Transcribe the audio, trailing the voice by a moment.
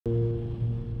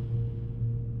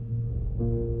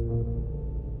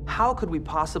how could we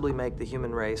possibly make the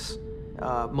human race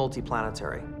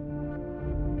multiplanetary?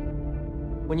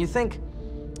 When you think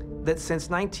that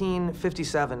since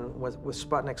 1957, with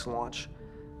Sputnik's launch,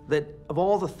 that of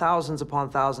all the thousands upon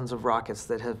thousands of rockets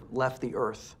that have left the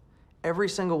Earth, every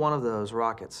single one of those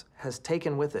rockets has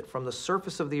taken with it from the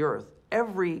surface of the Earth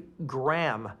every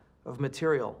gram of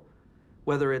material,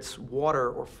 whether it's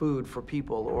water or food for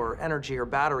people or energy or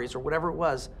batteries or whatever it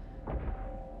was,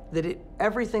 that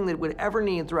everything that it would ever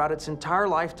need throughout its entire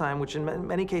lifetime, which in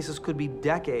many cases could be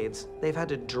decades, they've had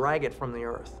to drag it from the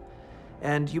Earth.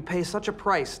 And you pay such a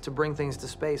price to bring things to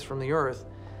space from the Earth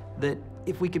that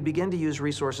if we could begin to use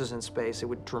resources in space, it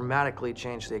would dramatically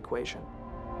change the equation.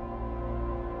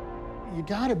 You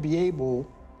gotta be able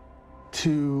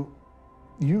to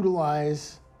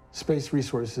utilize space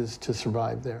resources to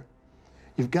survive there.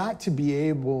 You've got to be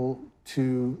able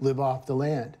to live off the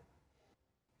land.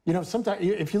 You know, sometimes,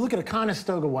 if you look at a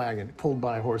Conestoga wagon pulled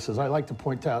by horses, I like to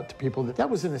point out to people that that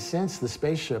was, in a sense, the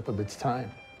spaceship of its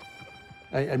time.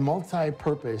 A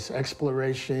multi-purpose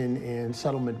exploration and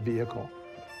settlement vehicle.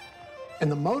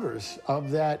 And the motors of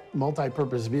that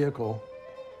multi-purpose vehicle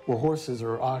were horses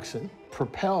or oxen,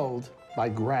 propelled by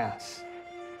grass.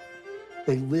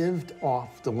 They lived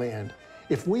off the land.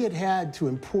 If we had had to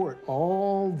import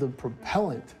all the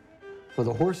propellant for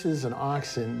the horses and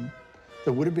oxen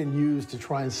that would have been used to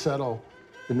try and settle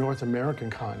the North American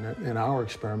continent in our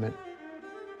experiment,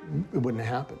 it wouldn't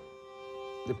have happened.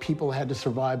 The people had to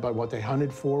survive by what they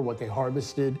hunted for, what they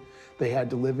harvested. They had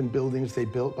to live in buildings they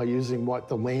built by using what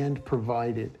the land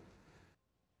provided.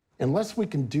 Unless we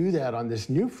can do that on this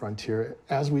new frontier,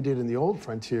 as we did in the old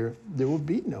frontier, there will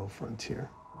be no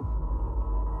frontier.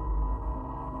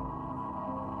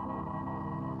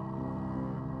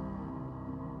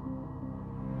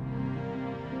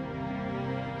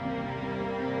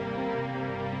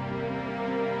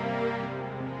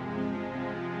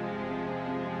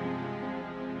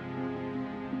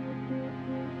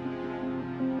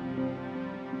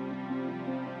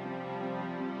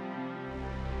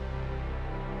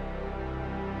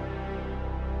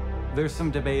 There's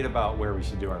some debate about where we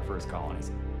should do our first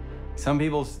colonies. Some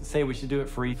people say we should do it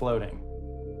free floating.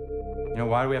 You know,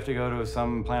 why do we have to go to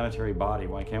some planetary body?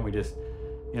 Why can't we just,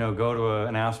 you know, go to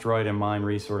an asteroid and mine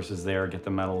resources there, get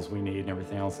the metals we need and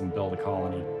everything else and build a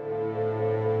colony?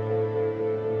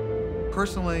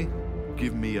 Personally,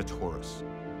 give me a torus.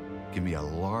 Give me a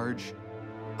large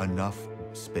enough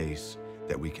space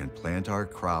that we can plant our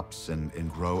crops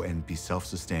and grow and be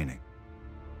self-sustaining.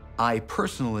 I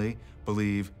personally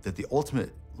believe that the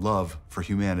ultimate love for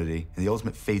humanity and the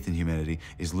ultimate faith in humanity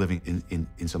is living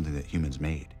in something that humans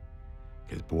made.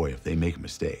 Because boy, if they make a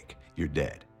mistake, you're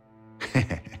dead.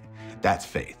 That's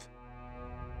faith.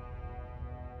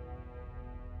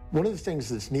 One of the things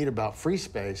that's neat about free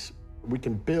space, we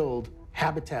can build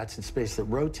habitats in space that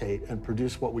rotate and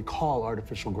produce what we call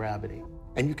artificial gravity.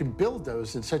 And you can build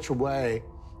those in such a way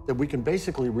that we can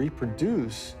basically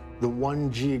reproduce the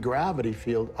 1G gravity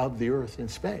field of the Earth in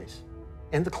space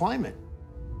and the climate.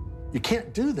 You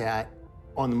can't do that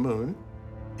on the moon,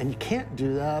 and you can't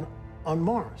do that on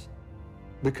Mars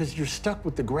because you're stuck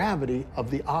with the gravity of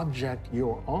the object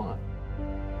you're on.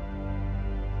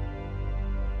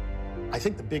 I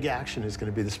think the big action is going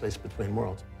to be the space between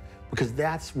worlds because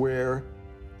that's where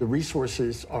the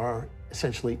resources are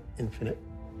essentially infinite,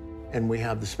 and we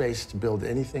have the space to build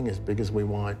anything as big as we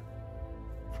want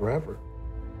forever.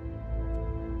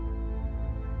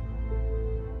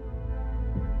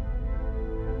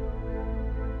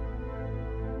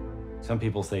 Some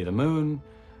people say the moon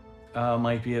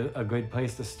might be a good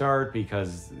place to start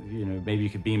because, you know, maybe you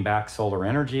could beam back solar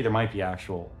energy. There might be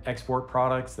actual export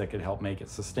products that could help make it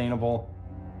sustainable.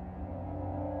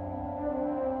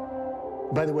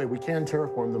 By the way, we can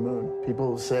terraform the moon.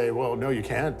 People say, well, no, you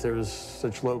can't. There's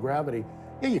such low gravity.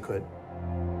 Yeah, you could.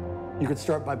 You could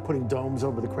start by putting domes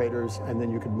over the craters, and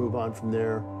then you could move on from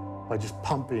there by just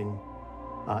pumping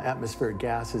atmospheric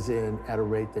gases in at a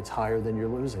rate that's higher than you're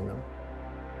losing them.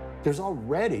 There's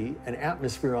already an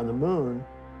atmosphere on the moon,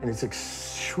 and it's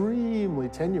extremely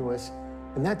tenuous,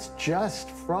 and that's just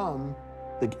from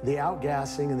the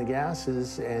outgassing and the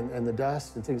gases and the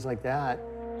dust and things like that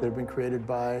that have been created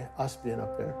by us being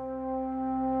up there.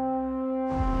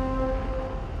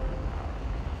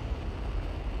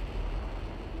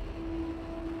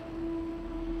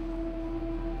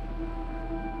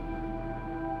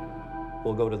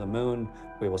 We'll go to the moon,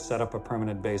 we will set up a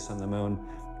permanent base on the moon,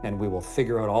 and we will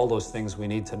figure out all those things we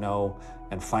need to know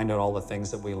and find out all the things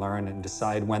that we learn and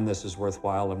decide when this is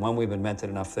worthwhile and when we've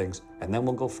invented enough things, and then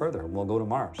we'll go further and we'll go to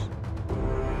Mars.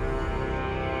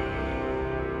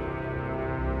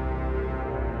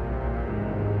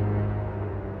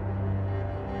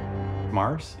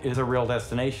 Mars is a real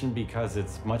destination because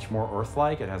it's much more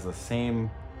Earth-like. It has the same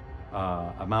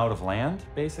amount of land,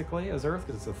 basically, as Earth,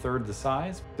 because it's a third the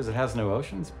size, because it has no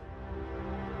oceans.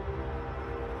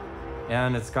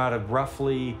 And it's got a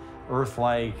roughly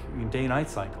Earth-like day-night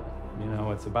cycle. You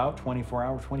know, it's about 24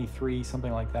 hours, 23,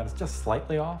 something like that. It's just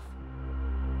slightly off.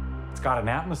 It's got an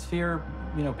atmosphere.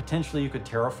 You know, potentially you could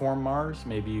terraform Mars.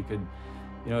 Maybe you could,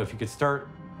 you know, if you could start,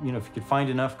 you know, if you could find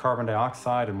enough carbon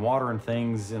dioxide and water and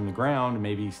things in the ground,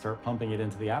 maybe start pumping it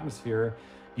into the atmosphere,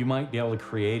 you might be able to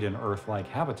create an Earth-like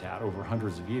habitat over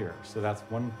hundreds of years. So that's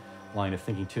one line of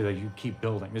thinking too, that you keep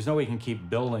building. There's no way you can keep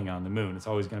building on the moon. It's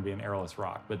always going to be an airless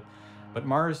rock. But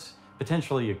Mars,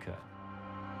 potentially you could.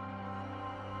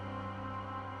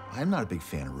 I'm not a big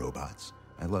fan of robots.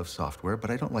 I love software, but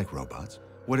I don't like robots.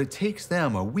 What it takes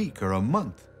them a week or a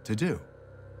month to do,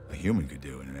 a human could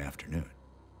do in an afternoon.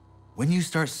 When you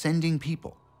start sending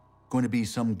people, going to be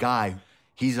some guy,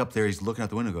 he's up there, he's looking out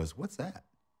the window and goes, what's that?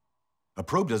 A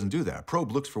probe doesn't do that. A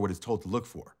probe looks for what it's told to look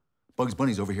for. Bugs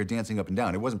Bunny's over here dancing up and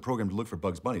down. It wasn't programmed to look for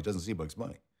Bugs Bunny. It doesn't see Bugs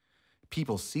Bunny.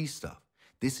 People see stuff.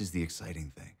 This is the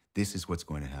exciting thing. This is what's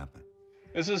going to happen.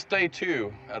 This is day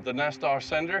 2 at the NASTAR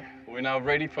Center. We're now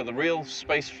ready for the real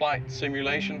space flight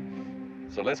simulation.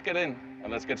 So let's get in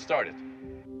and let's get started.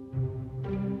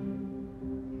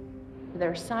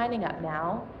 They're signing up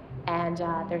now, and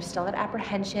there's still that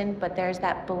apprehension, but there's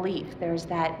that belief. There's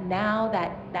that now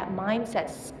that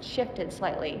mindset's shifted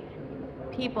slightly.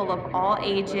 People of all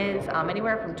ages,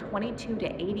 anywhere from 22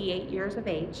 to 88 years of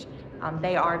age,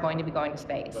 they are going to be going to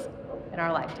space in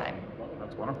our lifetime.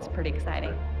 That's wonderful. It's pretty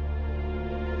exciting.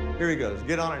 Here he goes.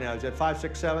 Get on it now. He's at 5,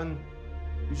 6, 7.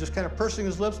 He's just kind of pursing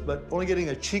his lips, but only getting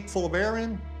a cheek full of air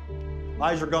in.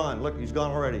 Eyes are gone. Look, he's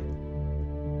gone already.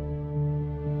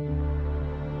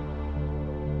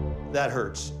 That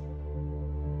hurts.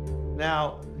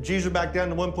 Now, G's are back down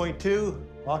to 1.2.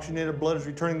 Oxygenated blood is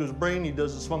returning to his brain. He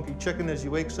does the spunky chicken as he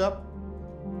wakes up.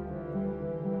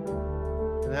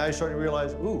 And now he's starting to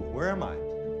realize, ooh, where am I?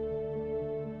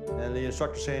 And the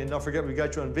instructor's saying, don't forget we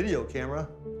got you on video camera.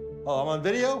 Oh, I'm on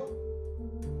video?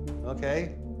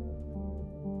 Okay.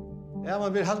 Yeah, I'm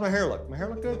on video. How's my hair look? My hair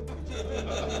look good?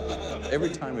 Every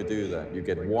time we do that, you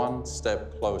get one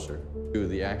step closer to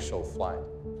the actual flight,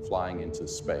 flying into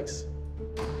space.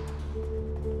 3, 2,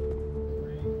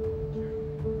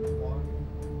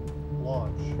 1,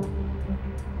 launch.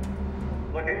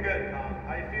 Looking good, Tom.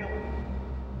 How you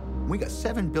feeling? We got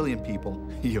 7 billion people.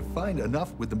 You find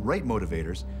enough with the right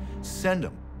motivators, send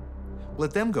them.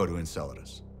 Let them go to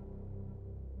Enceladus.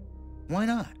 Why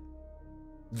not?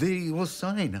 They will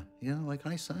sign, you know, like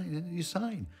I sign, you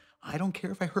sign. I don't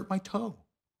care if I hurt my toe.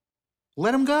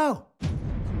 Let them go.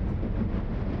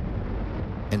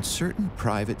 And certain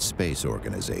private space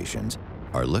organizations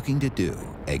are looking to do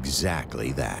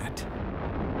exactly that.